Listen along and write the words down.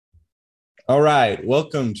All right,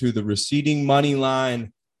 welcome to the Receding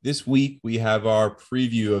Moneyline. This week we have our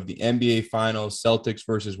preview of the NBA Finals, Celtics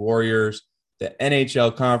versus Warriors, the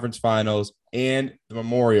NHL Conference Finals, and the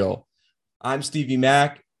Memorial. I'm Stevie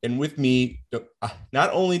Mack, and with me,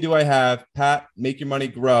 not only do I have Pat Make Your Money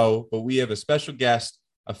Grow, but we have a special guest,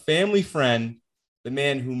 a family friend, the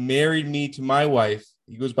man who married me to my wife.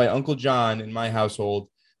 He goes by Uncle Jon in my household,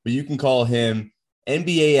 but you can call him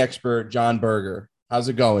NBA expert John Berger. How's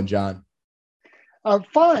it going, John?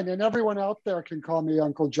 Fine, and everyone out there can call me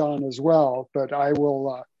Uncle Jon as well. But I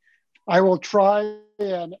will try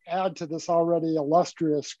and add to this already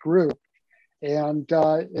illustrious group. And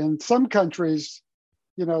in some countries,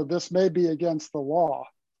 this may be against the law,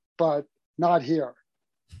 but not here.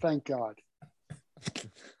 Thank God.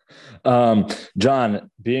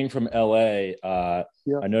 John, being from LA,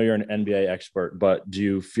 Yeah. I know you're an NBA expert, but do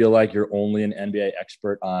you feel like you're only an NBA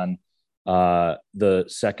expert on the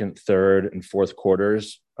second, third, and fourth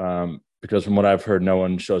quarters? Because from what I've heard, no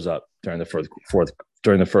one shows up during the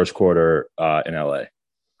first quarter in LA.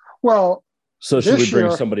 Well, So should we bring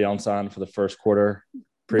year, somebody else on for the first quarter no,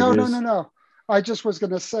 previews? no. I just was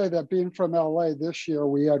going to say that being from LA this year,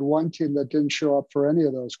 we had one team that didn't show up for any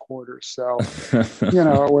of those quarters. So,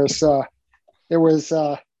 it was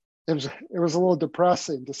a little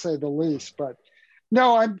depressing to say the least. But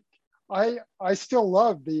no, I still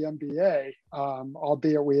love the NBA,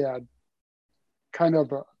 albeit we had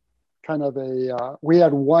we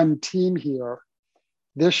had one team here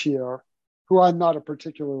this year who I'm not a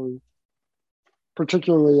particularly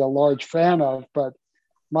a large fan of, but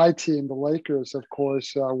my team, the Lakers, of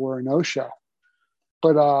course, were a no-show.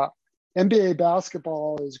 But NBA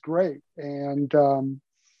basketball is great, and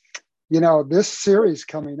this series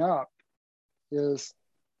coming up is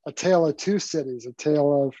a tale of two cities.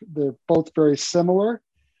 They're both very similar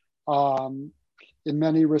in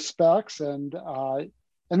many respects, and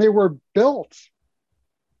they were built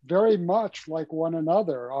very much like one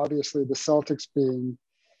another. Obviously, the Celtics being,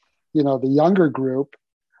 the younger group,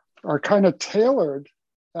 are kind of tailored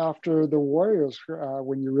after the Warriors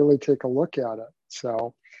when you really take a look at it.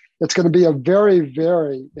 So it's going to be a very,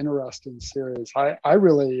 very interesting series. I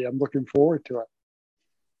really am looking forward to it.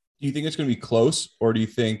 Do you think it's going to be close, or do you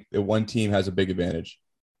think that one team has a big advantage?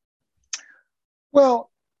 Well,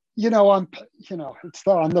 it's on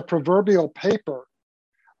the proverbial paper.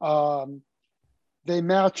 They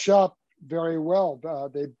match up very well.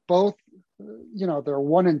 They both, they're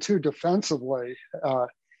 1 and 2 defensively,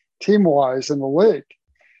 team-wise in the league.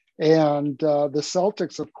 And the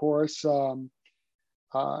Celtics, of course,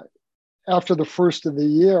 after the first of the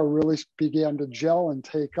year, really began to gel and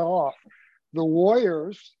take off. The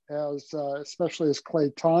Warriors, especially as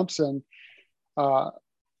Klay Thompson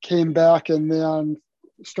came back and then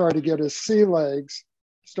started to get his sea legs,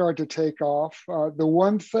 started to take off. The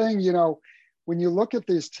one thing, when you look at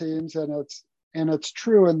these teams, and it's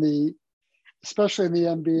true especially in the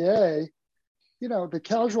NBA, the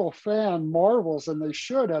casual fan marvels, and they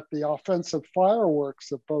should, at the offensive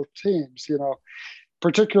fireworks of both teams.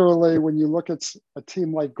 Particularly when you look at a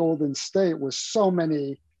team like Golden State with so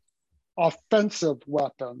many offensive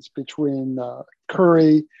weapons between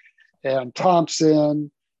Curry and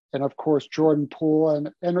Thompson, and of course Jordan Poole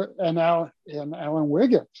and Allen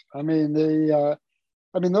Wiggins. I mean,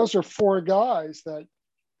 those are four guys that,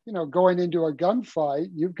 going into a gunfight,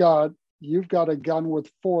 you've got a gun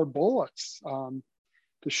with 4 bullets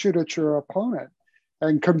to shoot at your opponent.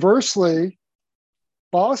 And conversely,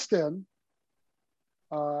 Boston,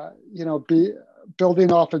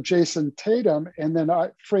 building off of Jason Tatum and then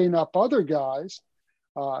freeing up other guys,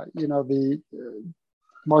 the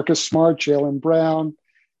Marcus Smart, Jaylen Brown,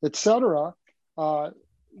 etc.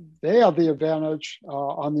 They have the advantage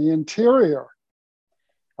on the interior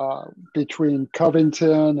between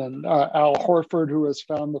Covington and Al Horford, who has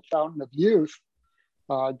found the fountain of youth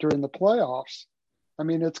during the playoffs. I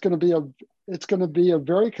mean, it's going to be a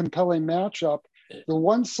very compelling matchup. The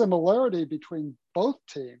one similarity between both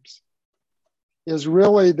teams is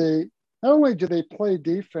really not only do they play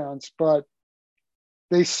defense, but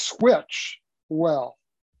they switch well.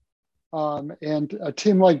 And a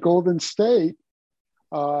team like Golden State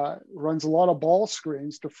runs a lot of ball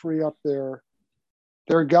screens to free up their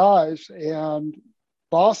guys, and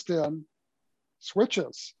Boston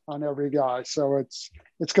switches on every guy. So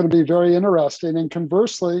it's going to be very interesting. And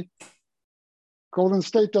conversely, Golden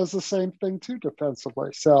State does the same thing too defensively.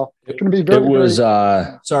 So it's going to be very. It was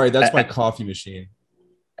Sorry, that's my coffee machine.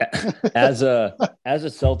 As a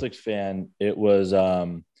Celtics fan, it was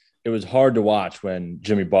hard to watch when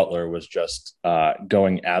Jimmy Butler was just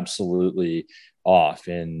going absolutely off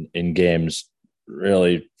in games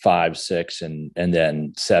really 5, 6, and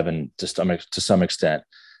then 7 to some extent.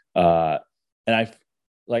 And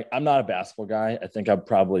I'm not a basketball guy. I think I've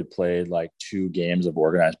probably played like 2 games of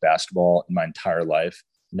organized basketball in my entire life.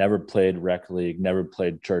 Never played rec league, never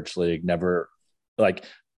played church league, never like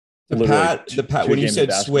the Pat when you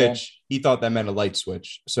said switch, he thought that meant a light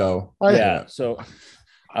switch. So so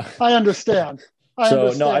I understand.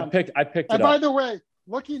 No, I picked and it up. By the way,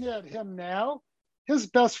 looking at him now, his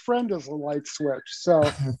best friend is a light switch. So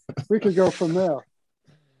we could go from there.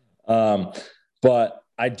 But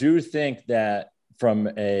I do think that from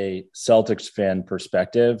a Celtics fan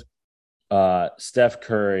perspective, Steph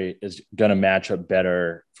Curry is going to match up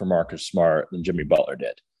better for Marcus Smart than Jimmy Butler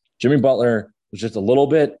did. Jimmy Butler was just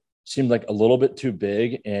seemed like a little bit too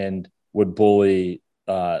big and would bully,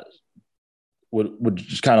 would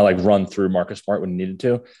just kind of like run through Marcus Smart when he needed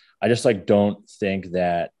to. I just don't think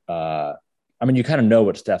that, you kind of know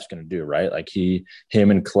what Steph's going to do, right? Like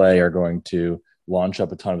him and Clay are going to launch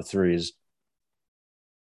up a ton of threes.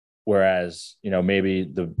 Whereas, maybe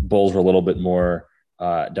the Bulls were a little bit more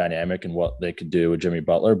dynamic in what they could do with Jimmy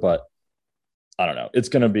Butler, but I don't know. It's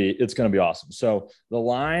going to be awesome. So the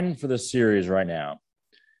line for this series right now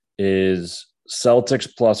is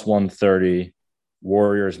Celtics plus 130,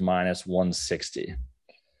 Warriors minus 160.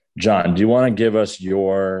 John, do you want to give us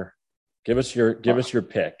your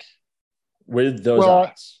pick with those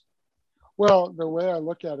odds? Well, the way I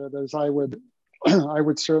look at it is I would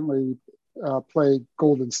certainly play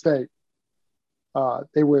Golden State. I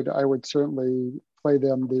would certainly play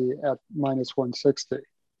them at minus 160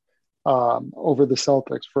 over the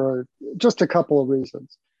Celtics for just a couple of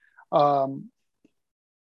reasons.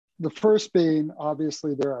 The first being,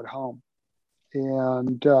 obviously, they're at home.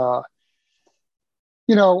 And,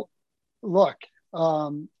 look,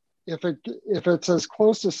 if it's as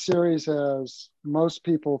close a series as most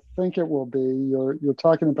people think it will be, you're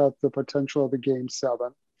talking about the potential of a Game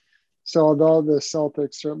 7. So although the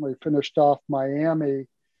Celtics certainly finished off Miami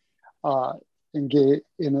in the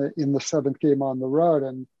 7th game on the road,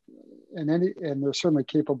 and they're certainly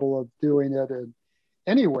capable of doing it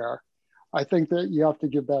anywhere, I think that you have to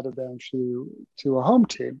give that advantage to a home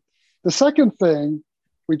team. The second thing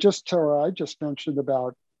I just mentioned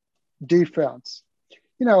about defense,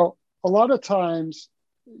 a lot of times,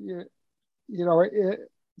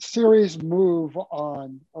 series move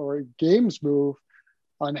on, or games move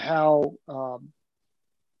on how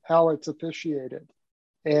it's officiated.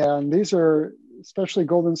 And these are, especially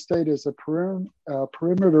Golden State is a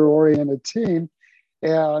perimeter-oriented team.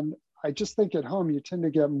 And I just think at home, you tend to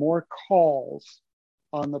get more calls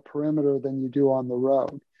on the perimeter than you do on the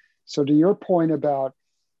road. So to your point about,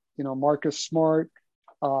 Marcus Smart,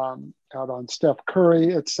 out on Steph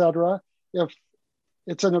Curry, et cetera, if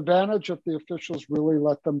it's an advantage if the officials really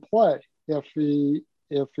let them play, if they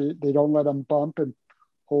don't let them bump and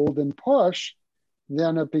hold and push,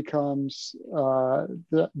 then it becomes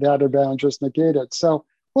that advantage is negated. So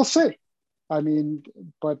we'll see.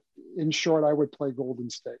 But in short, I would play Golden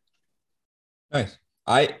State. Nice.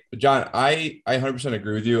 John, I 100%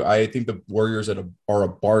 agree with you. I think the Warriors are a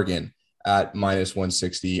bargain at minus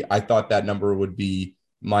 160. I thought that number would be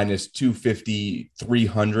minus 250,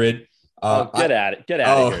 300. Get out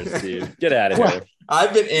of here, Steve. Get out of here.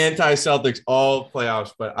 I've been anti-Celtics all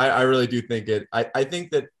playoffs, but I really do think it. I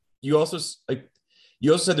think that you also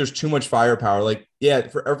said there's too much firepower.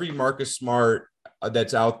 For every Marcus Smart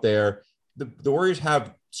that's out there, the Warriors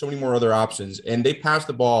have so many more other options, and they pass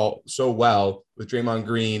the ball so well with Draymond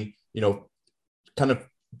Green, kind of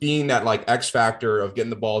being that X factor of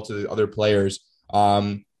getting the ball to the other players,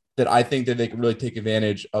 that I think that they can really take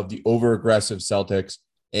advantage of the over-aggressive Celtics.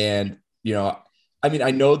 And,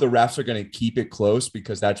 I know the refs are going to keep it close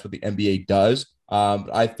because that's what the NBA does.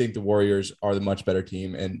 But I think the Warriors are the much better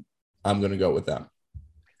team, and I'm going to go with them.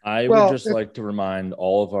 I would just like to remind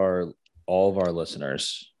all of our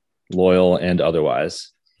listeners, loyal and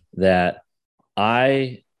otherwise, that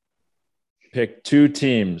I picked 2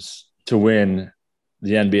 teams to win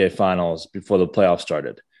the NBA Finals before the playoffs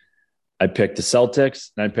started. I picked the Celtics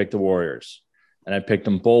and I picked the Warriors, and I picked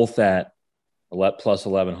them both at plus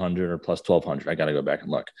 1,100 or plus 1,200. I got to go back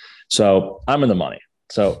and look. So I'm in the money.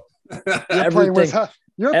 So everything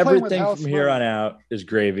from here on out is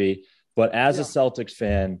gravy. But as a Celtics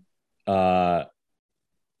fan,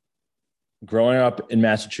 growing up in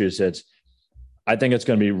Massachusetts, I think it's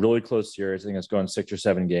going to be really close series. I think it's going 6 or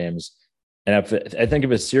 7 games. And I think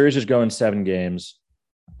if a series is going 7 games,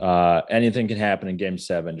 anything can happen in Game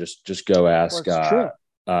 7. Just go ask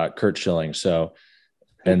Kurt Schilling. So,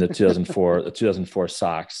 and the 2004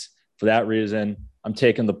 Sox. For that reason, I'm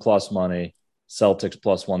taking the plus money, Celtics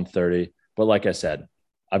plus 130. But like I said,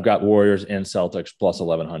 I've got Warriors and Celtics plus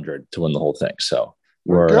 1,100 to win the whole thing. So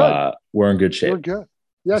we're in good shape. We're good.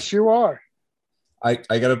 Yes, you are. I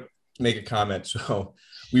gotta make a comment. So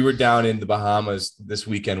we were down in the Bahamas this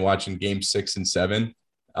weekend watching Game 6 and 7.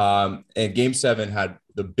 And Game 7 had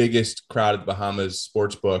the biggest crowd at the Bahamas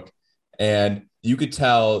sports book. And you could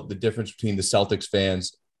tell the difference between the Celtics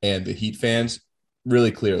fans and the Heat fans really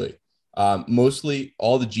clearly. Mostly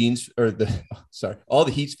all the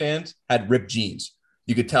Heat fans had ripped jeans.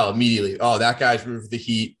 You could tell immediately, oh, that guy's rooting for the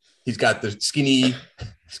Heat. He's got the skinny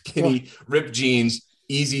ripped jeans,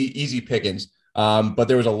 easy pickings. But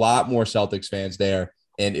there was a lot more Celtics fans there,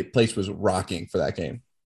 and the place was rocking for that game.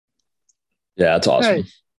 Yeah, that's awesome.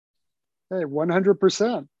 Hey,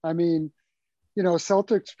 100%. I mean,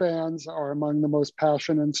 Celtics fans are among the most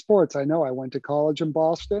passionate in sports. I know. I went to college in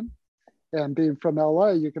Boston, and being from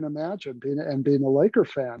LA, you can imagine being a Laker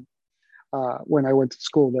fan when I went to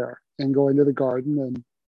school there and going to the Garden and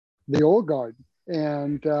the old Garden.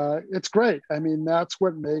 And it's great. I mean, that's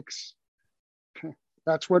what makes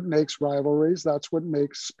rivalries. That's what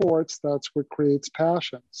makes sports. That's what creates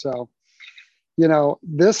passion. So,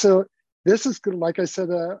 this is good. Like I said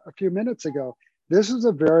a few minutes ago, this is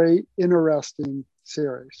a very interesting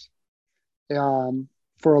series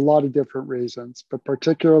for a lot of different reasons, but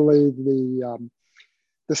particularly the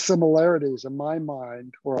similarities in my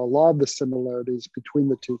mind, or a lot of the similarities between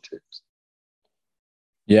the two teams.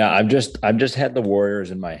 Yeah, I've just had the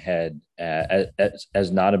Warriors in my head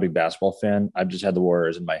as not a big basketball fan. I've just had the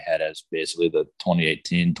Warriors in my head as basically the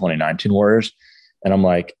 2018, 2019 Warriors. And I'm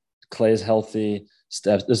like, Klay's healthy.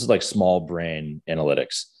 Steph, this is like small brain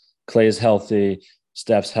analytics. Klay's healthy.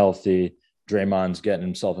 Steph's healthy. Draymond's getting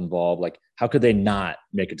himself involved. Like, how could they not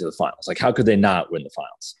make it to the finals? Like, how could they not win the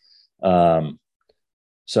finals?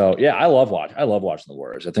 So yeah, I love watching the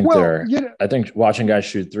Warriors. I think I think watching guys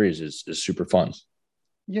shoot threes is super fun.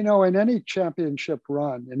 In any championship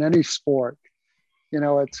run, in any sport,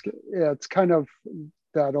 it's kind of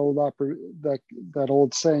that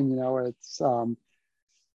old saying, it's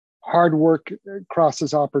hard work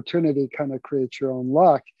crosses opportunity, kind of creates your own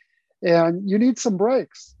luck. And you need some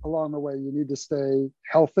breaks along the way. You need to stay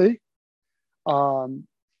healthy. And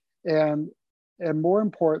more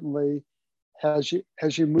importantly, as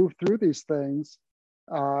you move through these things,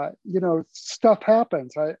 stuff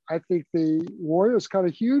happens. I think the Warriors got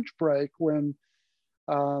a huge break when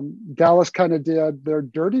Dallas kind of did their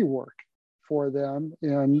dirty work for them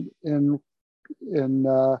in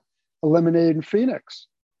eliminating Phoenix,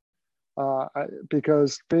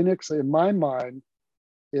 because Phoenix, in my mind,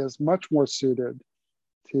 is much more suited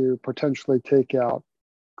to potentially take out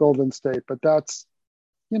Golden State. But that's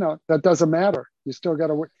that doesn't matter. You still got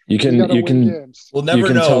to win. You can win games. We'll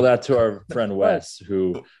never know. Tell that to our friend Wes,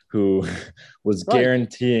 who was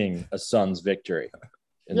guaranteeing a Suns victory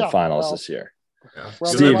in the finals this year. Yeah.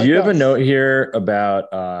 Well, Steve, you have a note here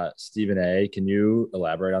about Stephen A. Can you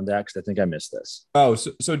elaborate on that? Because I think I missed this. Oh,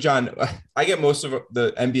 so John, I get most of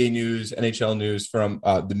the NBA news, NHL news from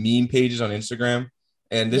the meme pages on Instagram,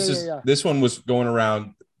 and this one was going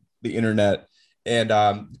around the internet, and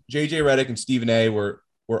JJ Redick and Stephen A. were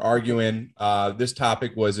arguing. This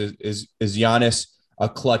topic was is Giannis a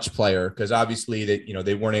clutch player? Because obviously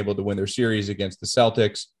they weren't able to win their series against the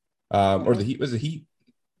Celtics or the Heat. Was the Heat?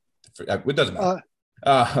 It doesn't matter.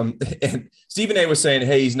 And Stephen A. was saying,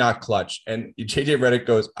 hey, he's not clutch. And JJ Redick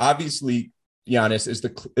goes, obviously Giannis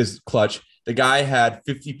is clutch. The guy had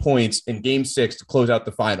 50 points in Game 6 to close out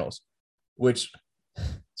the finals, which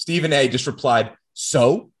Stephen A. just replied,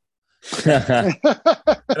 so? And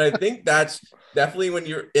I think that's definitely when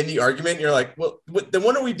you're in the argument, you're like, well, then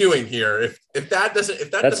what are we doing here? If that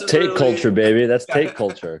doesn't take culture, baby. That's take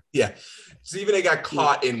culture. Yeah. Stephen A. got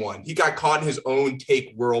caught in one. He got caught in his own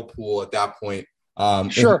take whirlpool at that point.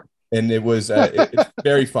 Sure. And it was it's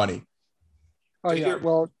very funny. Oh, yeah.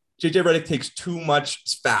 Well, JJ Redick takes too much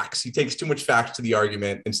facts. He takes too much facts to the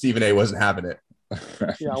argument, and Stephen A. wasn't having it.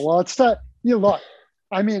 Yeah. Well, it's that. Look,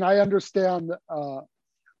 I mean, I understand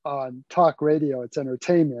on talk radio, it's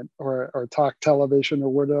entertainment, or talk television, or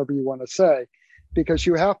whatever you want to say, because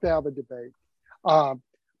you have to have a debate.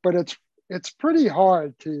 But it's pretty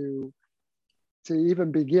hard to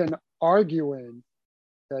even begin arguing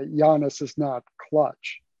that Giannis is not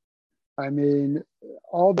clutch. I mean,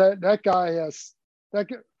 all that guy has.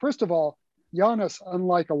 First of all, Giannis,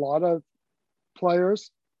 unlike a lot of players,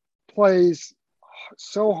 plays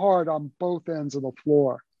so hard on both ends of the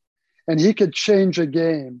floor, and he could change a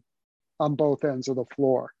game on both ends of the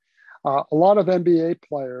floor. A lot of NBA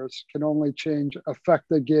players can only affect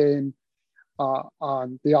the game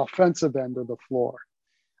on the offensive end of the floor.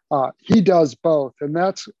 He does both, and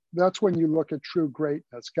that's when you look at true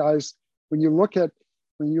greatness, guys. When you look at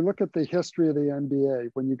the history of the NBA,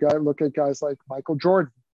 when you look at guys like Michael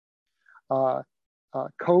Jordan,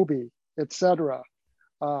 Kobe, etc.,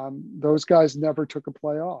 those guys never took a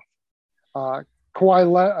playoff. A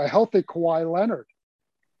healthy Kawhi Leonard,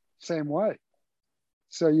 same way.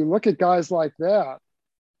 So you look at guys like that,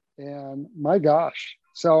 and my gosh.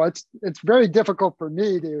 So it's very difficult for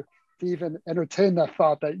me to even entertain that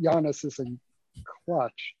thought that Giannis is in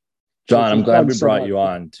clutch. John, I'm glad we brought you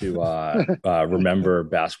on to remember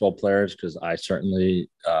basketball players, because I certainly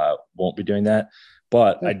won't be doing that.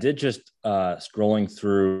 But I did just scrolling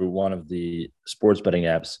through one of the sports betting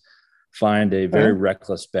apps, find a very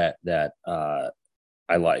reckless bet that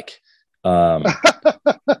I like.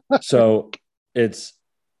 So it's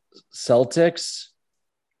Celtics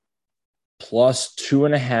plus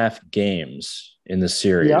 2.5 games in the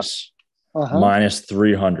series, minus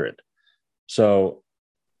 300. So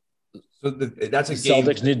that's a game.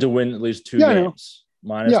 Celtics need to win at least 2 games,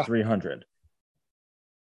 minus 300.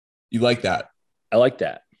 You like that? I like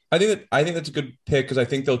that. I think that's a good pick, because I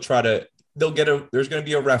think there's going to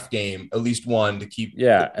be a ref game, at least one, to keep.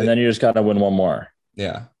 Yeah, and then you just got to win one more.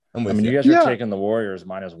 Yeah, you guys are taking the Warriors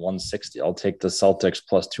minus 160. I'll take the Celtics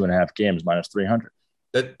plus 2.5 games, minus 300.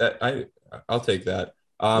 I'll take that.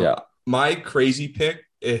 My crazy pick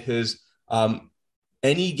is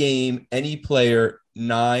any game, any player,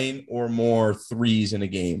 9 or more threes in a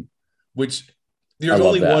game, which there's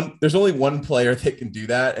only one player that can do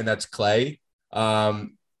that, and that's Clay.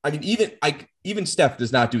 Even Steph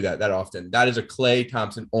does not do that often. That is a Clay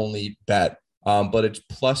Thompson only bet, but it's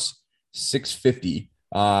plus 650.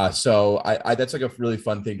 So that's like a really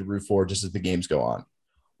fun thing to root for just as the games go on.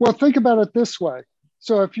 Well, think about it this way.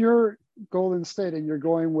 So if you're Golden State and you're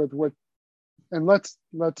going with what, and let's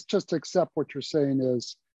just accept what you're saying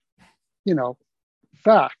is,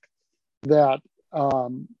 fact, that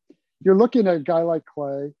you're looking at a guy like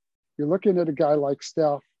Clay, you're looking at a guy like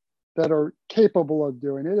Steph that are capable of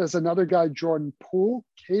doing it. Is another guy, Jordan Poole,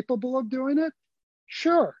 capable of doing it?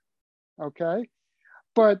 Sure. Okay.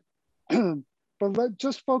 But let's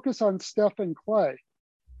just focus on Steph and Clay.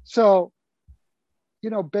 So,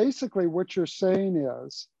 basically what you're saying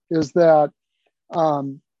is that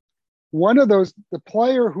one of those, the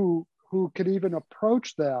player who could even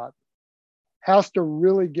approach that has to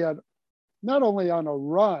really get not only on a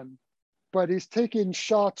run, but he's taking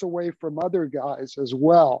shots away from other guys as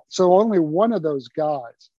well. So only one of those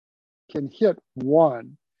guys can hit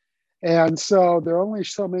one. And so there are only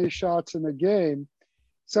so many shots in the game.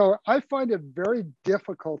 So I find it very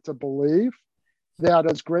difficult to believe that,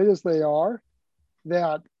 as great as they are,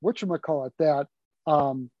 that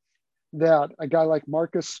that a guy like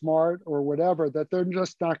Marcus Smart or whatever, that they're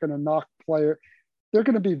just not going to knock player. They're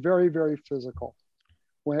going to be very, very physical.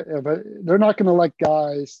 They're not going to let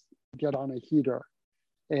guys get on a heater.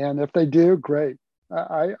 And if they do, great.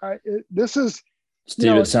 This is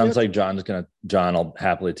Steve. It sounds like John will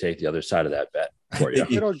happily take the other side of that bet for you.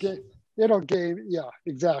 It'll game. Yeah,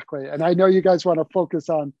 exactly. And I know you guys want to focus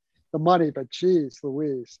on the money, but geez,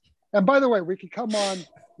 Louise. And by the way, we could come on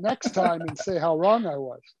next time and say how wrong I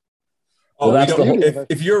was. Oh, well,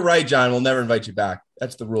 if you're right, John, we'll never invite you back.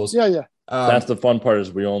 That's the rules. Yeah. That's the fun part,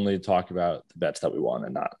 is we only talk about the bets that we won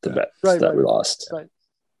and not the bets that we lost. Right.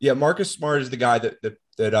 Yeah, Marcus Smart is the guy that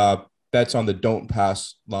bets on the don't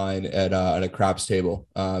pass line at a craps table.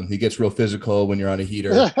 He gets real physical when you're on a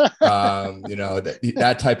heater.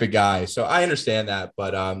 That type of guy. So I understand that,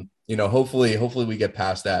 but hopefully we get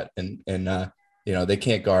past that and they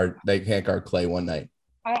can't guard Clay one night.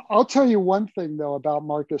 I'll tell you one thing though about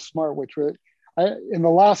Marcus Smart, which in the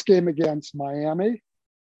last game against Miami,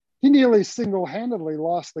 he nearly single-handedly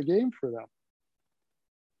lost the game for them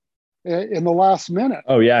in the last minute.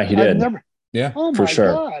 Oh yeah, he did. Oh for my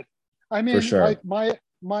sure. God! I mean,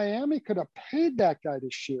 Miami could have paid that guy to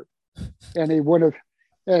shoot, and he would have.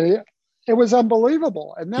 And it was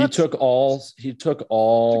unbelievable. And he took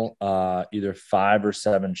all either 5 or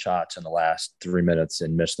 7 shots in the last 3 minutes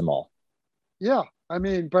and missed them all. Yeah, and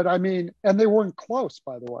they weren't close,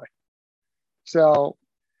 by the way. So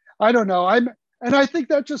I don't know. I think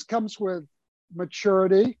that just comes with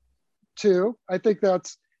maturity too. I think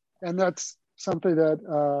that's something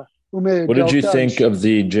that What did you think of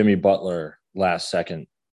the Jimmy Butler last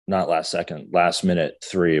minute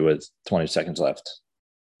 3 with 20 seconds left,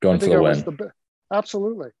 going for the win?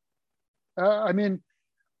 Absolutely.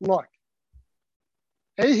 Look,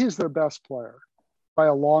 he's their best player by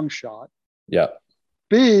a long shot. Yeah.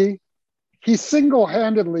 B, he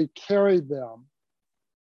single-handedly carried them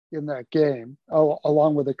in that game,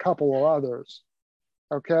 along with a couple of others.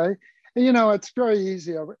 Okay. And, it's very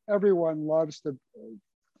easy. Everyone loves to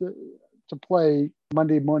play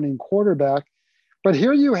Monday morning quarterback. But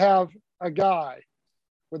here you have a guy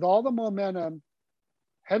with all the momentum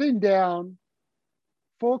heading down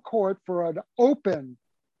full court for an open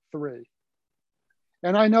three.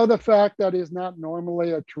 And I know the fact that he's not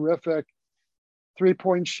normally a terrific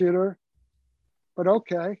three-point shooter, but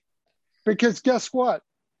okay. Because guess what?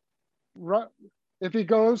 If he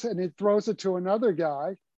goes and he throws it to another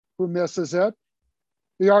guy who misses it,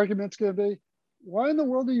 the argument's going to be, why in the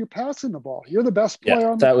world are you passing the ball? You're the best player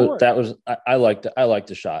on the court. I liked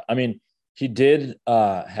the shot. I mean, he did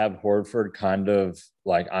have Horford kind of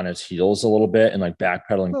like on his heels a little bit and like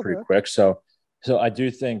backpedaling pretty quick. So I do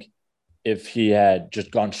think if he had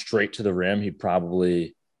just gone straight to the rim, he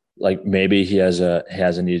probably like maybe he has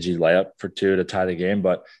an easy layup for two to tie the game.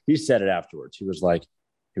 But he said it afterwards. He was like,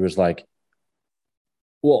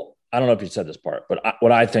 well, I don't know if he said this part, but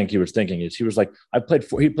what I think he was thinking is he was like,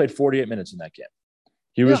 he played 48 minutes in that game.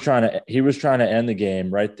 He was trying to end the game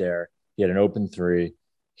right there. He had an open three.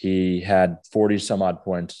 He had 40 some odd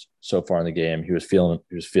points so far in the game. He was feeling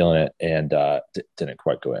it and didn't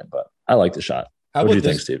quite go in, but I like the shot. What do you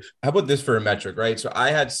think, Steve? How about this for a metric, right? So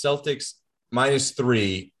I had Celtics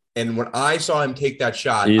 -3. And when I saw him take that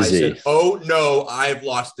shot, Easy. I said, oh no, I've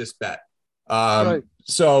lost this bet. Right.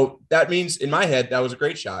 So that means in my head, that was a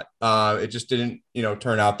great shot. It just didn't,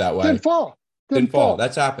 turn out that way. Didn't fall.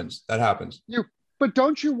 That happens. But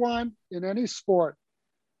don't you want in any sport,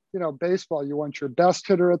 baseball, you want your best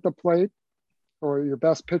hitter at the plate or your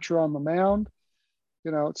best pitcher on the mound,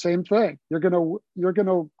 same thing. You're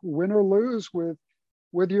gonna win or lose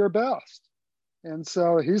with your best. And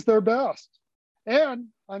so he's their best. And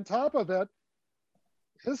on top of it,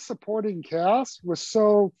 his supporting cast was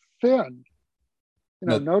so thin.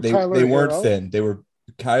 No Tyler They weren't Hero. thin. They were.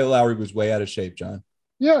 Kyle Lowry was way out of shape, John.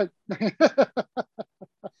 Yeah.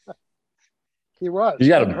 He was. He's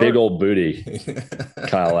got a big old booty,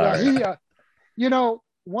 Kyle Lowry. Yeah,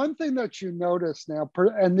 one thing that you notice now,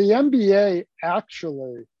 and the NBA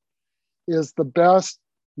actually is the best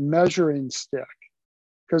measuring stick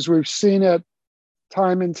because we've seen it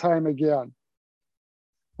time and time again.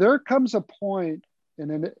 There comes a point in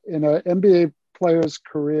an NBA player's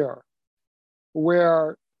career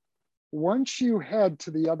where once you head to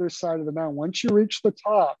the other side of the mountain, once you reach the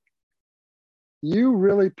top, you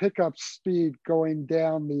really pick up speed going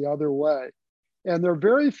down the other way. And there are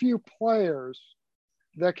very few players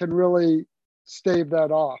that can really stave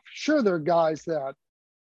that off. Sure, there are guys that,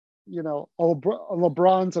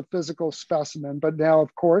 LeBron's a physical specimen, but now,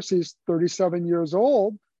 of course, he's 37 years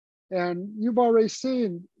old. And you've already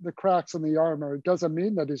seen the cracks in the armor. It doesn't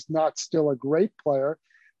mean that he's not still a great player,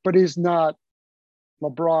 but he's not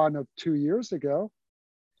LeBron of 2 years ago.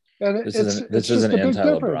 And this is an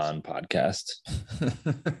anti-LeBron podcast.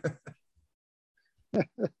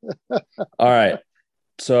 All right.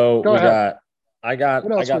 So I got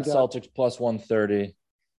Celtics +130.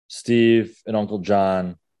 Steve and Uncle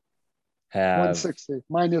Jon have 160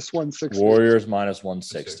 -160. Warriors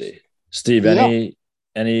 -160. Steve,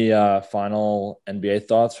 any final NBA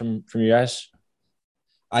thoughts from you guys?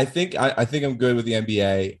 I think I'm good with the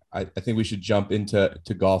NBA. I think we should jump into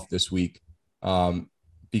golf this week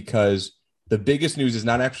because the biggest news is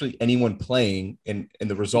not actually anyone playing in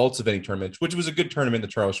the results of any tournaments, which was a good tournament, the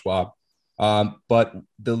Charles Schwab, but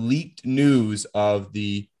the leaked news of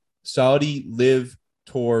the Saudi LIV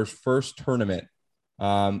Tour's first tournament.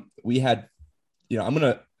 We had,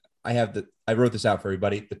 I wrote this out for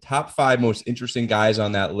everybody. The top 5 most interesting guys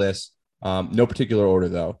on that list, no particular order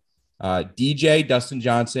though. DJ Dustin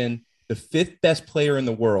Johnson, the 5th best player in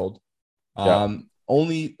the world,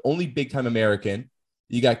 only big time American.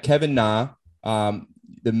 You got Kevin Na,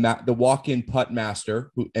 the walk-in putt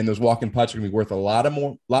master, and those walk-in putts are gonna be worth a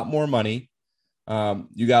lot more money.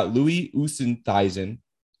 You got Louis Oosthuizen.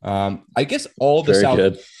 I guess all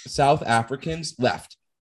the South Africans left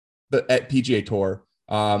at PGA Tour.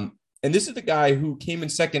 And this is the guy who came in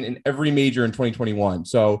second in every major in 2021.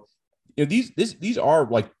 So, these are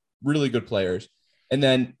like really good players. And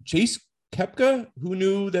then Chase Koepka, who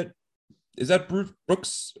knew that? Is that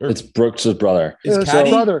Brooks? It's Brooks' brother. His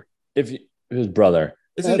brother. His brother.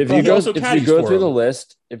 If you go through the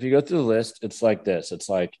list, it's like this. It's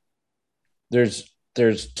like there's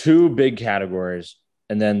 2 big categories,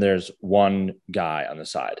 and then there's one guy on the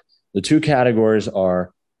side. The 2 categories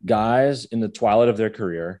are guys in the twilight of their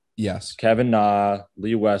career. Yes. Kevin Na,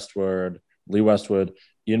 Lee Westwood,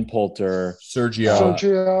 Ian Poulter, Sergio,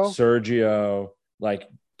 like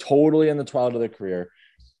totally in the twilight of their career.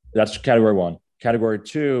 That's category 1. Category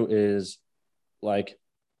 2 is like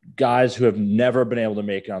guys who have never been able to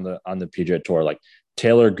make it on the PGA Tour, like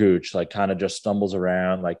Taylor Gooch, like kind of just stumbles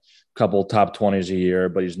around, like a couple top 20s a year,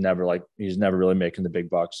 but he's never really making the big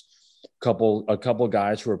bucks. A couple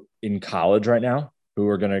guys who are in college right now who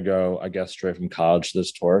are going to go, I guess, straight from college to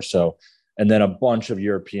this tour. So, and then a bunch of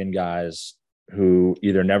European guys who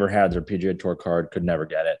either never had their PGA Tour card, could never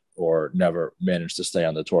get it, or never managed to stay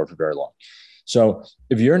on the tour for very long. So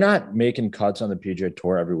if you're not making cuts on the PGA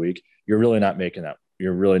Tour every week, you're really not making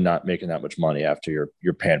that much money after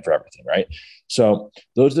you're paying for everything, right? So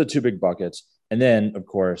those are the two big buckets. And then, of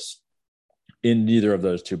course, in neither of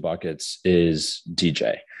those two buckets is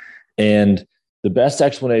DJ. And the best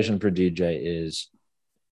explanation for DJ is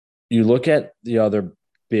you look at the other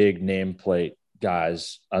big nameplate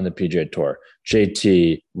guys on the PGA Tour,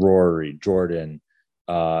 JT, Rory, Jordan,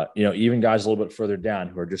 even guys a little bit further down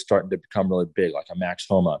who are just starting to become really big, like a Max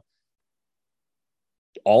Homa.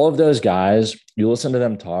 All of those guys, you listen to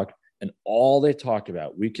them talk, and all they talk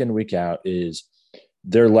about week in, week out is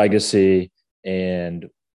their legacy, and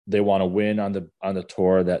they want to win on the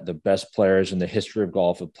tour that the best players in the history of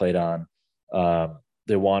golf have played on.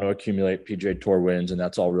 They want to accumulate PGA Tour wins, and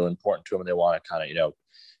that's all really important to them. And they want to kind of,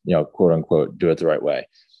 quote unquote, do it the right way.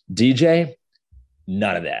 DJ,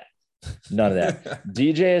 none of that.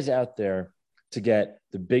 DJ is out there to get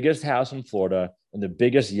the biggest house in Florida and the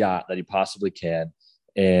biggest yacht that he possibly can.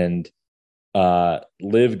 And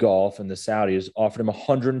LIV Golf and the Saudis offered him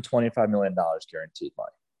 $125 million guaranteed money.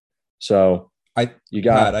 So you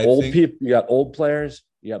got old players,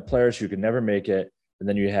 you got players who could never make it, and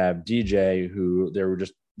then you have DJ who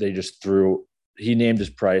he named his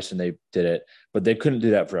price and they did it, but they couldn't do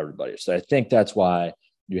that for everybody. So I think that's why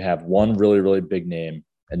you have one really, really big name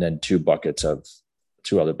and then two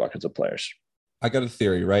other buckets of players. I got a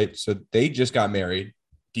theory, right? So they just got married,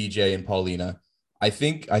 DJ and Paulina. I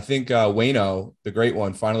think Wayno, the great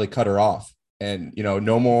one, finally cut her off, and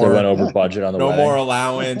no more. They went over budget on the wedding. No more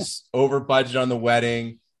allowance, over budget on the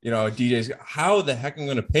wedding. DJ's, how the heck am I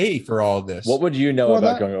going to pay for all this? What would you know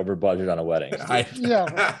about going over budget on a wedding?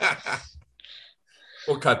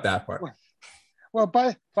 We'll cut that part. Well,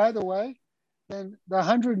 by the way, then the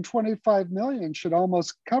 125 million should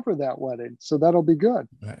almost cover that wedding, so that'll be good.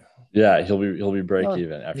 Yeah, he'll be break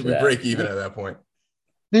even after that. Break even at that point.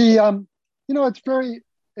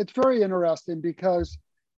 It's very interesting because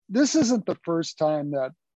this isn't the first time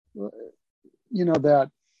that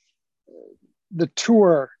that the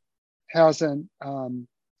tour hasn't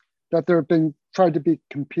that there have been tried to be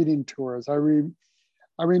competing tours.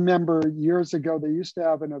 I remember years ago they used to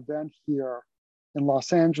have an event here in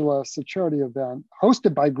Los Angeles, a charity event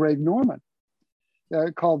hosted by Greg Norman,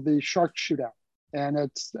 called the Shark Shootout, and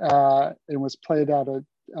it was played out at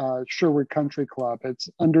Sherwood Country Club. It's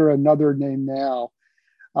under another name now.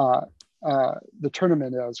 The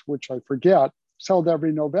tournament is, which I forget. It's held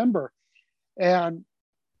every November, and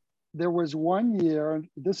there was one year,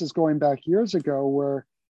 this is going back years ago, where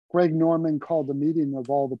Greg Norman called a meeting of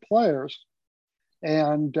all the players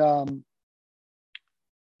and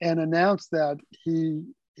announced that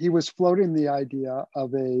he was floating the idea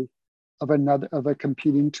of a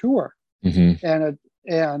competing tour. Mm-hmm.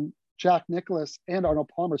 And Jack Nicklaus and Arnold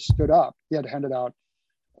Palmer stood up. He had handed out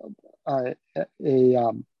a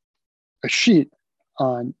sheet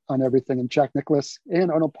on everything, and Jack Nicklaus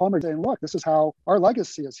and Arnold Palmer saying, "Look, this is how our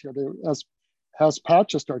legacy is here." As Pat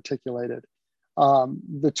just articulated,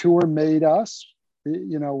 the tour made us,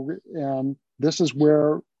 and this is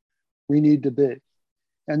where we need to be.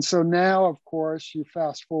 And so now, of course, you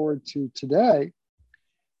fast forward to today,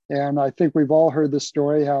 and I think we've all heard the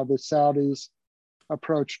story how the Saudis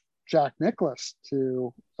approached Jack Nicklaus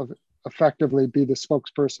to effectively be the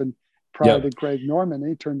spokesperson prior to Greg Norman.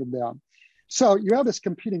 He turned him down. So you have this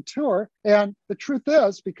competing tour, and the truth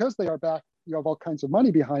is, because they are back, you have all kinds of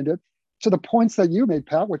money behind it, to the points that you made,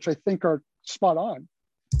 Pat, which I think are spot on,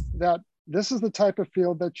 that this is the type of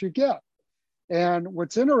field that you get. And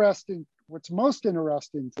what's most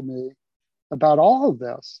interesting to me about all of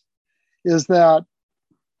this is that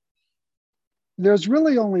there's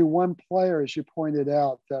really only one player, as you pointed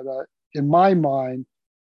out, that in my mind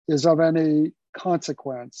is of any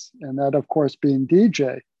consequence, and that, of course, being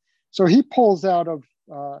DJ. So he pulls out of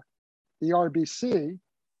the RBC,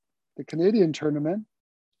 the Canadian tournament,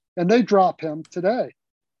 and they drop him today.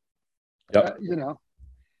 Yep.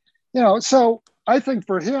 So I think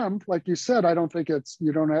for him, like you said, I don't think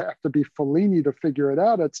you don't have to be Fellini to figure it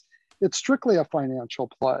out. It's strictly a financial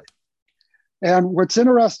play. And what's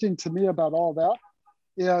interesting to me about all that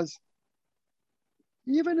is,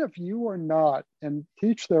 even if you are not, and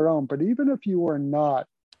teach their own, but even if you are not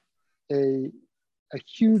a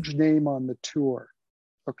huge name on the tour,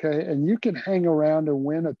 okay, and you can hang around and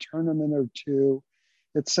win a tournament or two,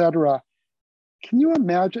 etc. Can you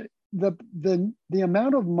imagine the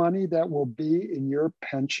amount of money that will be in your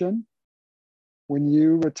pension when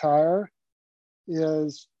you retire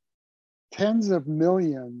is tens of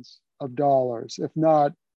millions of dollars, if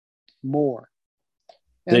not more.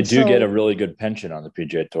 And they do get a really good pension on the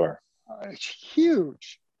PGA Tour. It's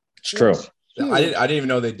huge. It's true. I didn't even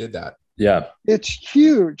know they did that. Yeah. It's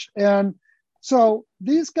huge. And so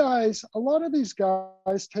these guys, a lot of these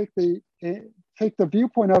guys take the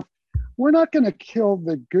viewpoint of, we're not going to kill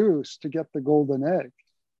the goose to get the golden egg.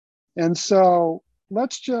 And so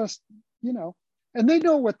let's just, and they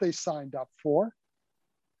know what they signed up for.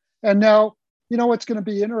 And now, what's going to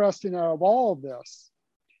be interesting out of all of this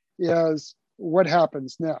is what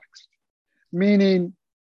happens next. Meaning,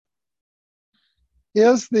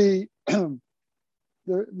 is the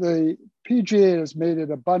PGA has made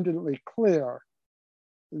it abundantly clear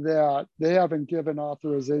that they haven't given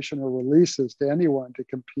authorization or releases to anyone to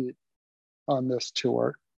compete on this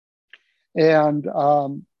tour, and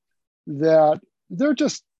that they're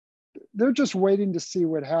just waiting to see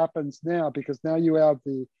what happens now, because now you have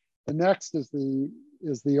the next is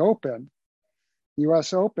the Open,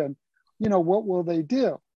 U.S. Open. What will they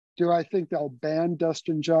do? Do I think they'll ban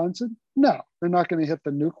Dustin Johnson? No, they're not going to hit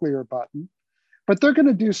the nuclear button, but they're going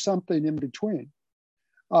to do something in between,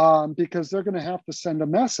 because they're going to have to send a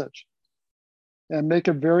message and make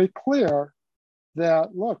it very clear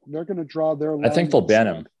that, look, they're going to draw their line. I think they'll ban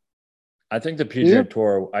him. I think the PGA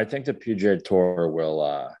Tour. I think the PGA Tour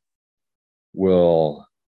will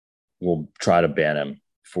try to ban him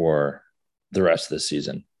for the rest of the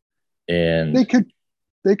season, and they could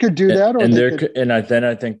do that, or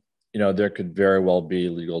I think there could very well be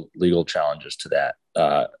legal challenges to that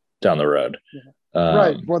down the road. Yeah.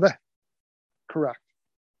 Right. Well, correct.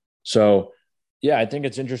 So, yeah, I think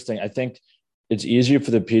it's interesting. I think it's easier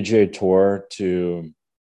for the PGA Tour to,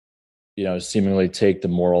 seemingly take the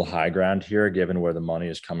moral high ground here, given where the money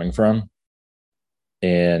is coming from.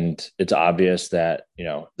 And it's obvious that,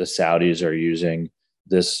 the Saudis are using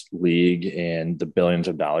this league and the billions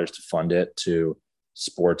of dollars to fund it to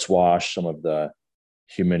sports wash some of the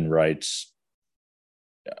human rights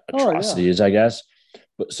atrocities, I guess.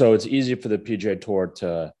 But so it's easy for the PGA Tour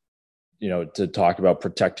to talk about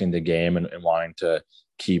protecting the game and wanting to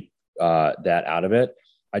keep that out of it.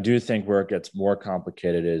 I do think where it gets more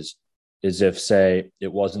complicated is if, say,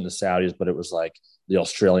 it wasn't the Saudis, but it was like the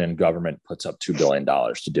Australian government puts up $2 billion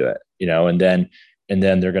to do it, and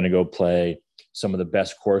then they're going to go play some of the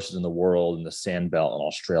best courses in the world in the sand belt in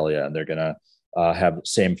Australia, and they're going to have the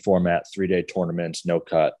same format, 3-day tournaments, no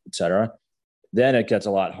cut, etc. Then it gets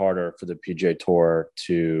a lot harder for the PGA Tour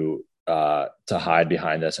to hide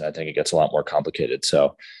behind this, and I think it gets a lot more complicated.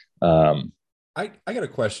 So, I got a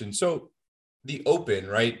question. So, the Open,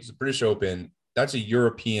 right? It's the British Open. That's a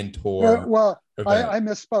European tour. I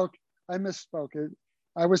misspoke. I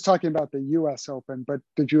was talking about the U.S. Open, but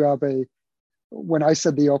did you have when I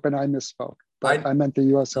said the Open, I misspoke. But I meant the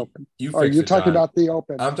U.S. Open. You're talking about the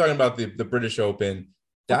Open. I'm talking about the British Open.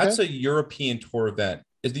 That's a European tour event.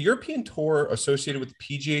 Is the European tour associated with the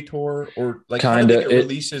PGA Tour, or like how do they get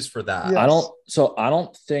releases for that? Yes. I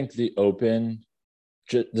don't think the Open,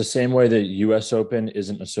 the same way the U.S. Open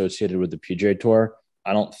isn't associated with the PGA Tour,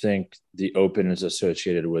 I don't think the Open is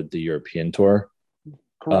associated with the European Tour.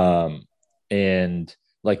 Correct. And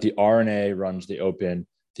like the RNA runs the Open,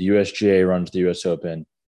 the USGA runs the U.S. Open,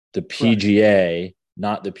 the PGA,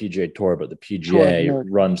 not the PGA Tour, but the PGA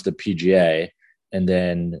runs the PGA. And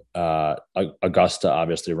then Augusta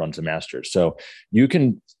obviously runs the Masters. So you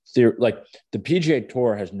can the PGA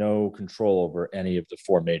Tour has no control over any of the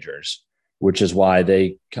four majors, which is why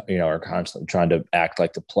they are constantly trying to act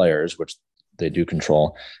like the players, which they do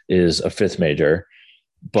control, is a fifth major.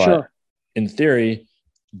 But in theory,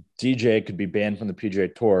 DJ could be banned from the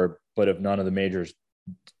PGA Tour, but if none of the majors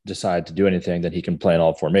decide to do anything, then he can play in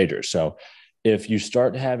all four majors. So if you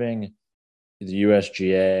start having the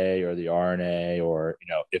USGA or the RNA, or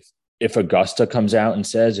if Augusta comes out and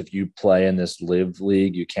says if you play in this LIV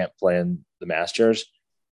league you can't play in the Masters,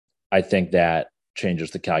 I think that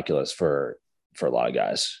changes the calculus for a lot of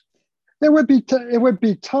guys. It would be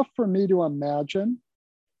tough for me to imagine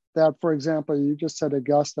that, for example, you just said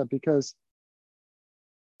Augusta, because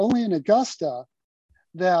only in Augusta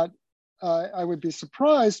that I would be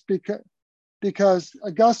surprised, because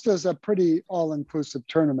Augusta is a pretty all-inclusive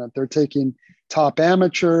tournament. They're taking top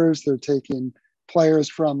amateurs, they're taking players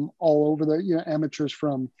from all over amateurs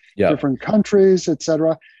from different countries,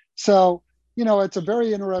 etc. So, it's a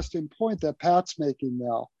very interesting point that Pat's making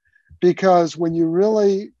now, because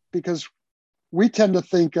we tend to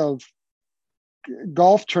think of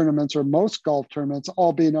golf tournaments, or most golf tournaments,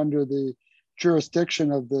 all being under the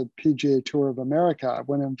jurisdiction of the PGA Tour of America,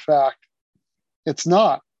 when in fact it's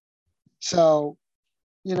not. So,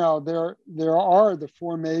 there are the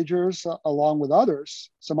four majors, along with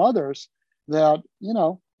some others that,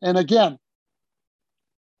 and again,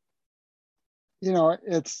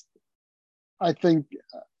 I think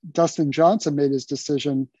Dustin Johnson made his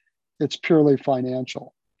decision. It's purely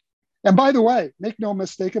financial. And by the way, make no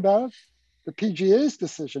mistake about it, the PGA's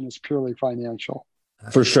decision is purely financial.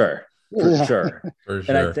 For sure. For sure.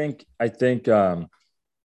 And I think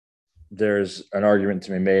there's an argument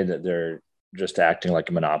to be made that they're just acting like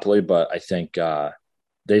a monopoly, but I think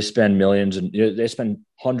they spend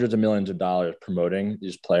hundreds of millions of dollars promoting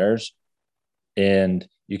these players, and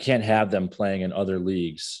you can't have them playing in other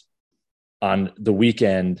leagues on the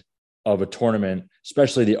weekend of a tournament,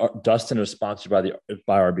 especially Dustin was sponsored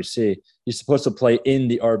by RBC. He's supposed to play in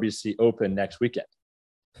the RBC Open next weekend.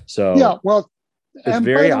 So yeah, well, it's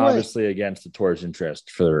very obviously against the tour's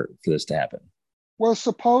interest for this to happen. Well,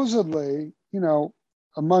 supposedly,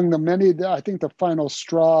 among the many, I think the final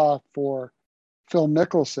straw for Phil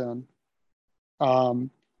Mickelson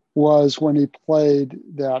was when he played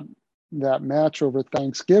that match over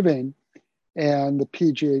Thanksgiving, and the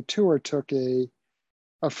PGA Tour took a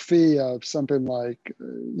fee of something like,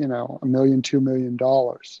 $1 million, $2 million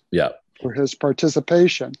for his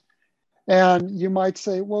participation. And you might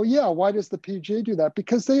say, well, yeah, why does the PGA do that?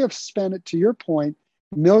 Because they have spent it, to your point,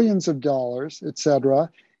 millions of dollars, et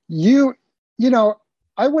cetera.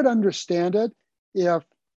 I would understand it if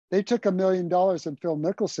they took $1 million and Phil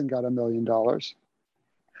Mickelson got $1 million.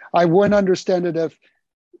 I wouldn't understand it if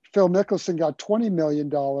Phil Mickelson got $20 million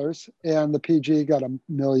and the PGA got $1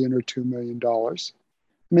 million or $2 million.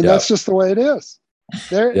 I mean, that's just the way it is.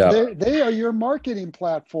 They are your marketing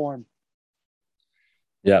platform.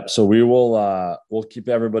 Yeah. So we'll keep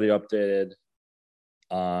everybody updated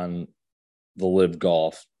on the LIV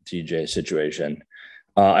Golf TJ situation.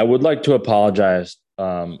 I would like to apologize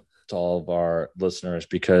to all of our listeners,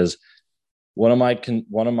 because one of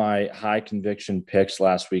my high conviction picks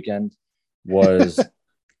last weekend was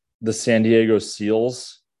the San Diego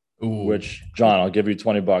Seals. Ooh. Which, John, I'll give you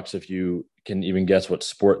 $20 if you can even guess what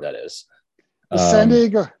sport that is. The San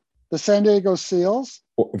Diego Seals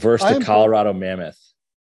versus the Colorado Mammoth.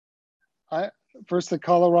 Versus the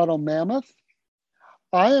Colorado Mammoth.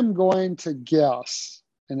 I am going to guess,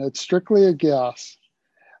 and it's strictly a guess.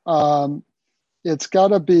 It's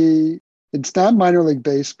not minor league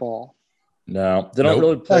baseball. No, they don't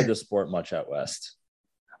really play the sport much out west.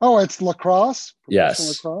 Oh, it's lacrosse?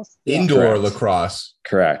 Yes. Lacrosse? Indoor lacrosse.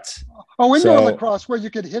 Correct. Oh, indoor lacrosse, where you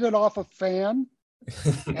could hit it off a fan.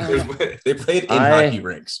 They played in hockey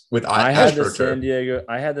rinks with I had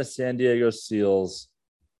the San Diego Seals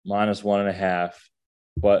 -1.5,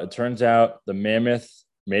 but it turns out the Mammoth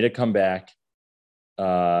made a comeback,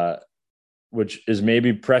 which is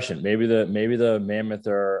maybe prescient. Maybe the Mammoth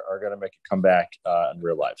are going to make a comeback in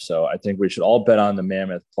real life. So I think we should all bet on the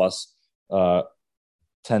Mammoth plus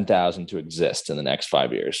 10,000 to exist in the next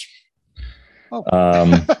 5 years. Oh.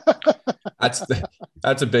 That's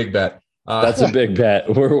a big bet. That's a big bet.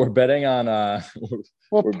 We're betting on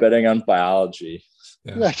we're betting on biology.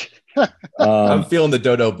 Yeah. I'm feeling the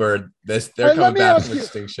dodo bird. They're coming back from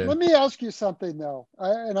extinction. Let me ask you something though,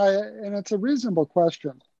 and it's a reasonable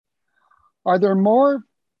question. Are there more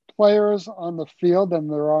players on the field than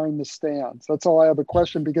there are in the stands? That's all I have a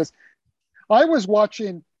question, because I was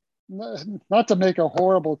watching, not to make a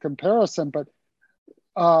horrible comparison, but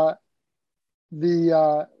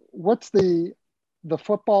what's the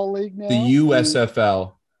football league now? The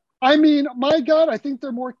USFL. I mean, my God, I think there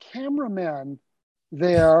are more cameramen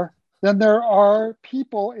there than there are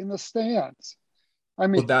people in the stands. I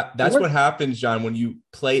mean, that's what happens, John, when you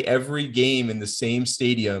play every game in the same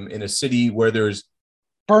stadium in a city where there's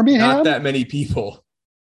Birmingham? Not that many people.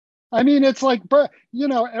 I mean, it's like,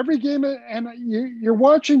 every game, and you're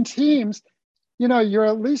watching teams, you're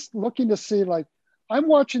at least looking to see, like, I'm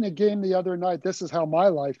watching a game the other night. This is how my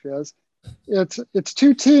life is. It's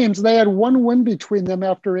two teams. They had one win between them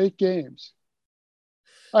after 8 games.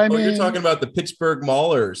 I mean, you're talking about the Pittsburgh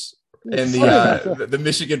Maulers and the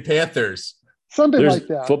Michigan Panthers. Something like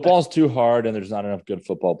that. Football's too hard, and there's not enough good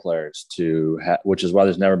football players which is why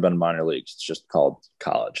there's never been minor leagues. It's just called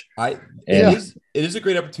college. It is a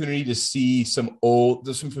great opportunity to see some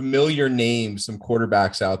familiar names, some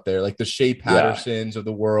quarterbacks out there, like the Shea Pattersons of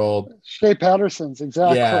the world. Shea Pattersons,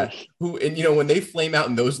 exactly. Yeah. When they flame out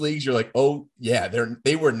in those leagues, you're like, oh yeah,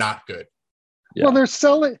 they were not good. Yeah. Well,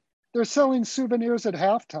 they're selling souvenirs at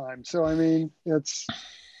halftime. So I mean, it's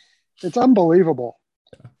It's unbelievable.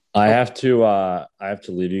 I have to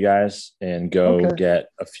leave you guys and go get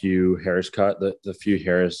a few hairs cut. The few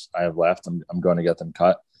hairs I have left, I'm going to get them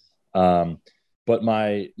cut. But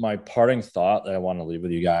my parting thought that I want to leave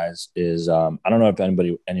with you guys is I don't know if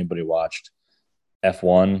anybody watched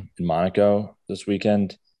F1 in Monaco this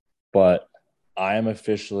weekend, but I am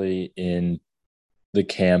officially in the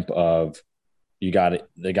camp of they got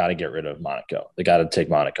to get rid of Monaco. They got to take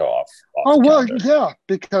Monaco off Oh, the well, calendar. yeah,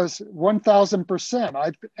 because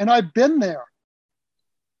 1,000%. I've been there.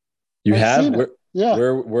 You I've have? seen it. Yeah.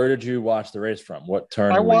 Where did you watch the race from? What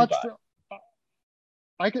turn I were you watched by?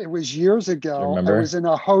 it was years ago. Remember? I was in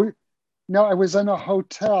a I was in a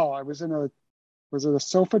hotel. Was it a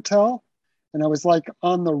Sofitel? And I was like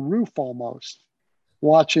on the roof almost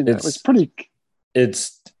watching it. It was pretty.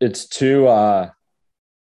 It's too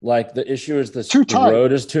like the issue is the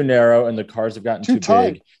road is too narrow and the cars have gotten too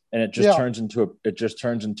big, and it just turns into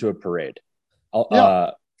a parade.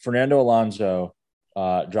 Fernando Alonso,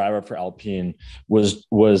 driver for Alpine, was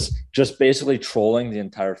just basically trolling the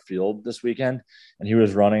entire field this weekend, and he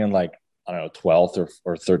was running in like, I don't know, 12th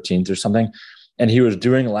or 13th or something, and he was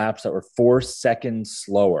doing laps that were 4 seconds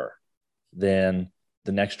slower than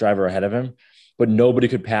the next driver ahead of him, but nobody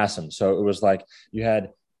could pass him. So it was like you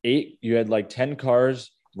had like 10 cars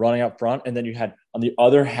running up front, and then you had on the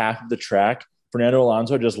other half of the track Fernando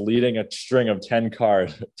Alonso just leading a string of 10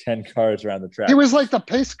 cars around the track. He was like the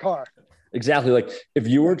pace car. Exactly. Like if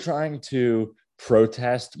you were trying to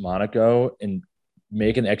protest Monaco and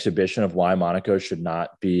make an exhibition of why Monaco should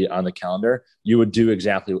not be on the calendar, you would do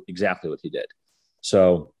exactly what he did.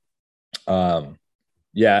 So,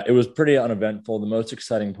 yeah, it was pretty uneventful. The most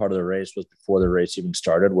exciting part of the race was before the race even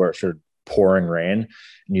started, where it started pouring rain,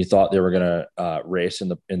 and you thought they were going to race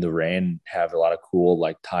in the rain, have a lot of cool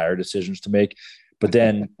like tire decisions to make. But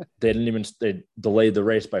then they delayed the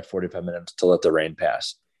race by 45 minutes to let the rain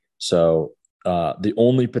pass. So the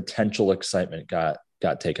only potential excitement got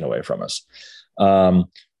taken away from us. You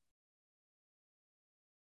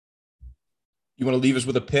want to leave us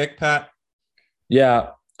with a pick, Pat? Yeah.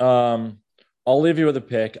 I'll leave you with a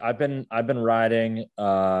pick. I've been riding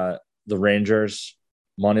the Rangers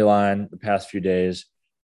money line the past few days.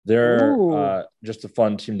 They're just a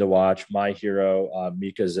fun team to watch. My hero,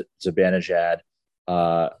 Mika Zibanejad.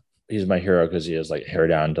 He's my hero because he has like hair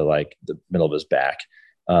down to like the middle of his back.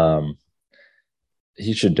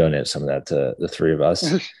 He should donate some of that to the three of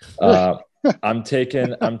us. I'm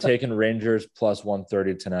taking Rangers plus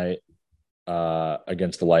 130 tonight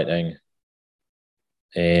against the Lightning.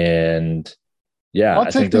 And yeah,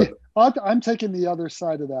 I'm taking the other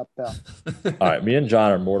side of that bet. All right, me and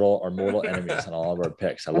John are mortal enemies on all of our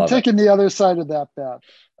picks. I'm taking the other side of that bet.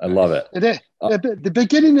 I love it. The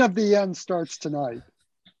beginning of the end starts tonight.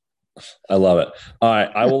 I love it. All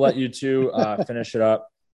right, I will let you two finish it up.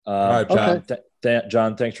 All right, John.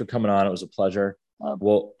 John, thanks for coming on. It was a pleasure.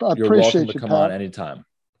 Well, you're welcome to come on anytime.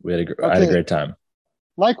 I had a great time.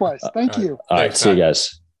 Likewise. Thank you. All right, see you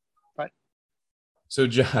guys. So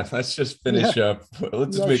John, let's just finish up.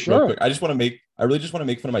 Let's just make real quick. I really just want to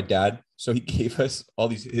make fun of my dad. So he gave us all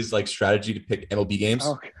his like strategy to pick MLB games.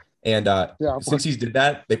 Okay. And since he's did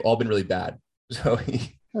that, they've all been really bad. So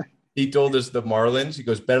he told us the Marlins, he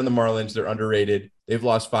goes, bet on the Marlins. They're underrated. They've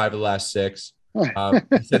lost 5 of the last 6. He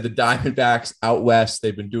said the Diamondbacks out west,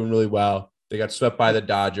 they've been doing really well. They got swept by the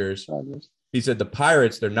Dodgers. He said the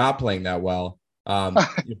Pirates, they're not playing that well.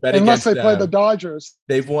 Unless they play the Dodgers.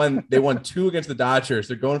 They won 2 against the Dodgers.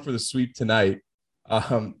 They're going for the sweep tonight.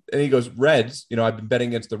 And he goes, Reds, I've been betting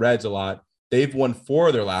against the Reds a lot. They've won 4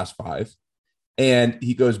 of their last 5. And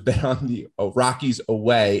he goes, bet on the Rockies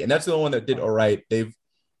away. And that's the only one that did all right.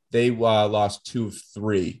 They lost 2 of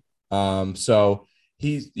 3. So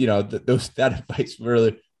he's, that advice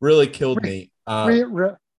really, really killed me.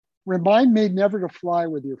 Remind me never to fly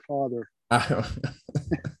with your father.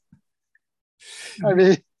 I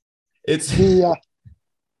mean, it's it's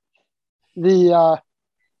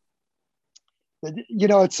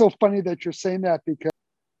so funny that you're saying that because,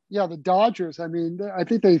 the Dodgers, I mean, I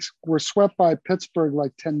think they were swept by Pittsburgh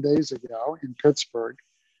like 10 days ago in Pittsburgh.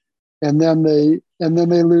 And then they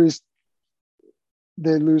lose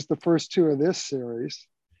the first 2 of this series.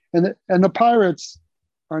 And the Pirates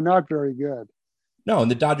are not very good. No,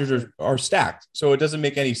 and the Dodgers are stacked. So it doesn't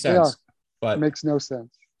make any sense. Yeah, but it makes no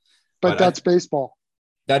sense. But that's baseball.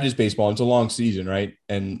 That is baseball. It's a long season, right?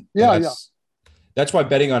 And that's why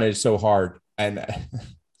betting on it is so hard. And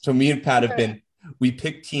so me and Pat we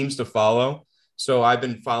pick teams to follow. So I've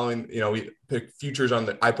been following, we pick futures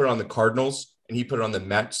I put it on the Cardinals and he put it on the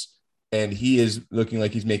Mets, and he is looking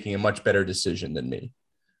like he's making a much better decision than me.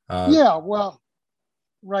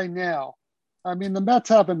 right now. I mean, the Mets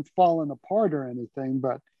haven't fallen apart or anything,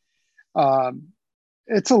 but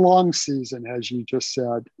it's a long season, as you just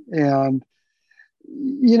said. And,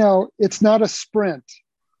 it's not a sprint.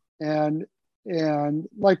 And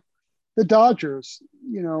like the Dodgers,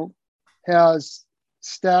 as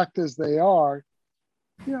stacked as they are,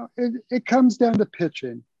 it comes down to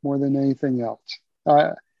pitching more than anything else.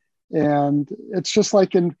 And it's just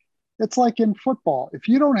like in football. If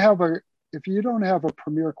you don't have a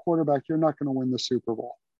premier quarterback, you're not going to win the Super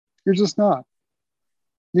Bowl. You're just not.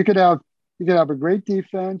 You could have a great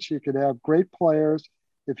defense. You could have great players.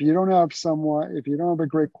 If you don't have a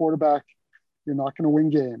great quarterback, you're not going to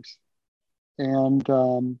win games. And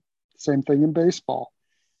same thing in baseball.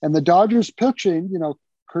 And the Dodgers pitching,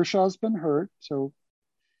 Kershaw's been hurt, so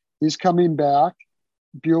he's coming back.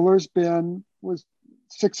 Bueller's was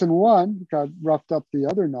 6-1, got roughed up the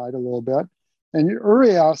other night a little bit. And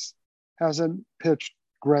Urias hasn't pitched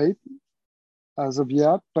great as of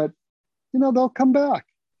yet, but they'll come back,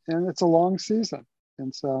 and it's a long season.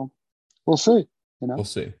 And so we'll see, We'll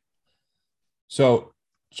see. So,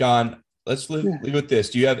 John, let's leave with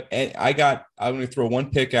this. Do you have I'm going to throw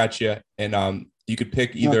one pick at you, and you could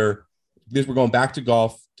pick either this. We're going back to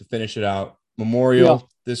golf to finish it out. Memorial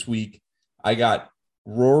this week. I got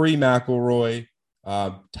Rory McIlroy,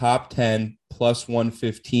 top 10 plus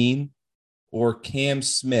 115, or Cam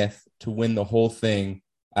Smith to win the whole thing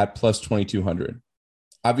at plus 2,200.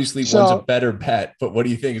 Obviously, one's a better bet, but what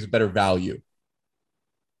do you think is a better value?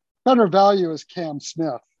 Better value is Cam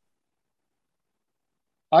Smith,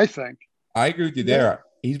 I think. I agree with you there.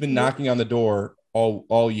 He's been knocking on the door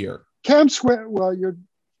all year. Cam Smith's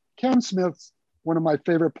one of my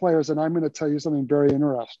favorite players, and I'm going to tell you something very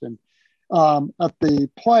interesting. At the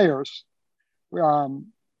Players,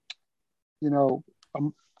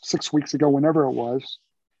 6 weeks ago, whenever it was,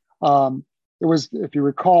 if you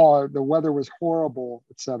recall, the weather was horrible,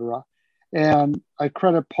 etc. And I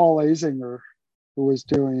credit Paul Azinger, who was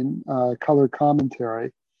doing color commentary.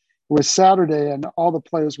 It was Saturday, and all the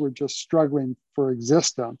players were just struggling for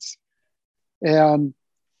existence. And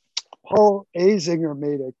Paul Azinger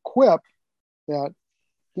made a quip that,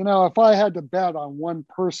 if I had to bet on one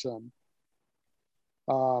person,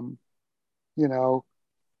 I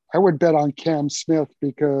would bet on Cam Smith,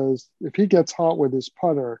 because if he gets hot with his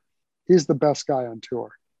putter, he's the best guy on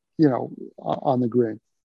tour, on the green.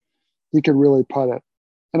 He can really putt it.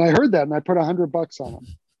 And I heard that, and I put $100 on him.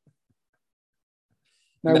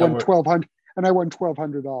 And I won $1,200. And I won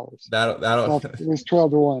 $1,200. That'll it was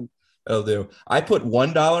 12-1. That'll do. I put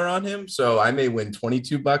 $1 on him, so I may win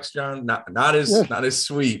 $22, John. Not as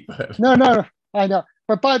sweet. But. No, I know.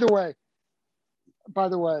 But by the way,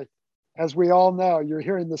 as we all know, you're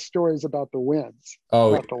hearing the stories about the wins,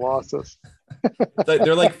 not the losses.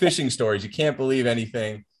 They're like fishing stories. You can't believe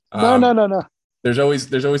anything. No. There's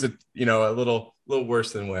always a little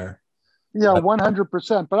worse than where. Yeah,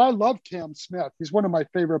 100%. But I love Cam Smith. He's one of my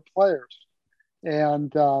favorite players,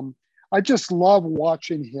 and I just love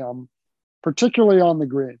watching him, particularly on the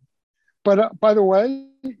green. But by the way,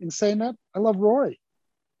 in saying that, I love Rory.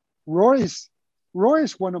 Rory's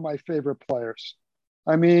one of my favorite players.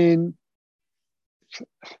 I mean,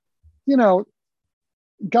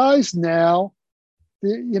 guys now,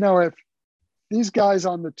 if these guys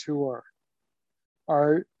on the tour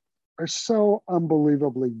are so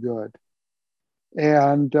unbelievably good,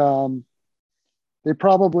 and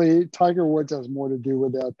Tiger Woods has more to do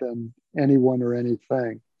with that than anyone or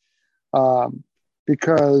anything,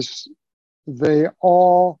 because they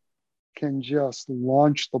all can just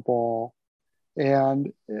launch the ball.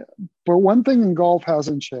 But one thing in golf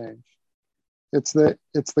hasn't changed. It's the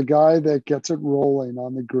guy that gets it rolling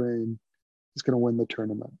on the green is going to win the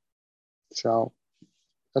tournament. So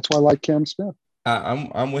that's why I like Cam Smith.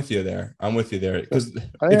 I'm with you there. Because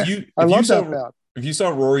if you saw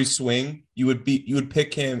Rory swing, you would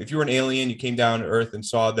pick him. If you were an alien, you came down to earth and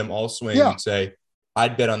saw them all swing, you'd say,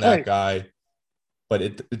 I'd bet on that guy.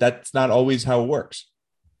 But that's not always how it works.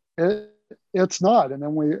 It's not. And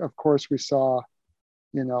then we saw,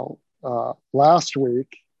 last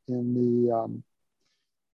week in the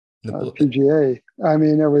PGA. I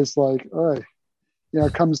mean, it was like,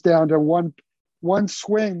 it comes down to one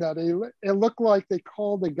swing that it looked like they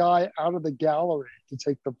called the guy out of the gallery to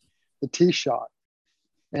take the tee shot.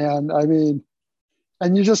 And I mean,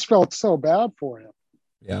 and you just felt so bad for him.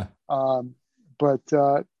 Yeah. But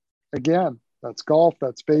again, that's golf,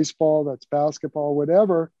 that's baseball, that's basketball,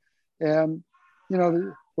 whatever. And,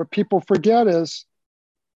 what people forget is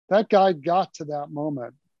that guy got to that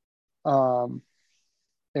moment. But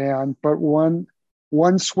one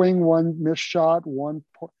swing, one missed shot, one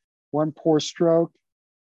poor stroke,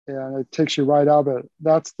 and it takes you right out of it.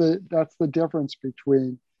 That's the difference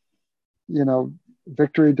between,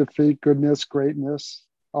 victory, defeat, goodness, greatness,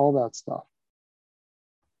 all that stuff.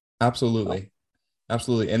 Absolutely.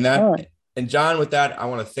 Absolutely. And right. And John, with that, I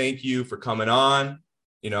want to thank you for coming on.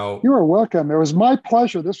 You are welcome. It was my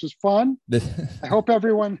pleasure. This was fun. I hope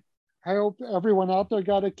everyone out there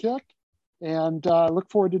got a kick, and look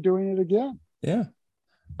forward to doing it again. Yeah.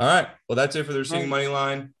 All right. Well, that's it for the Receding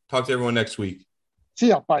Moneyline. Talk to everyone next week. See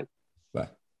ya. Bye.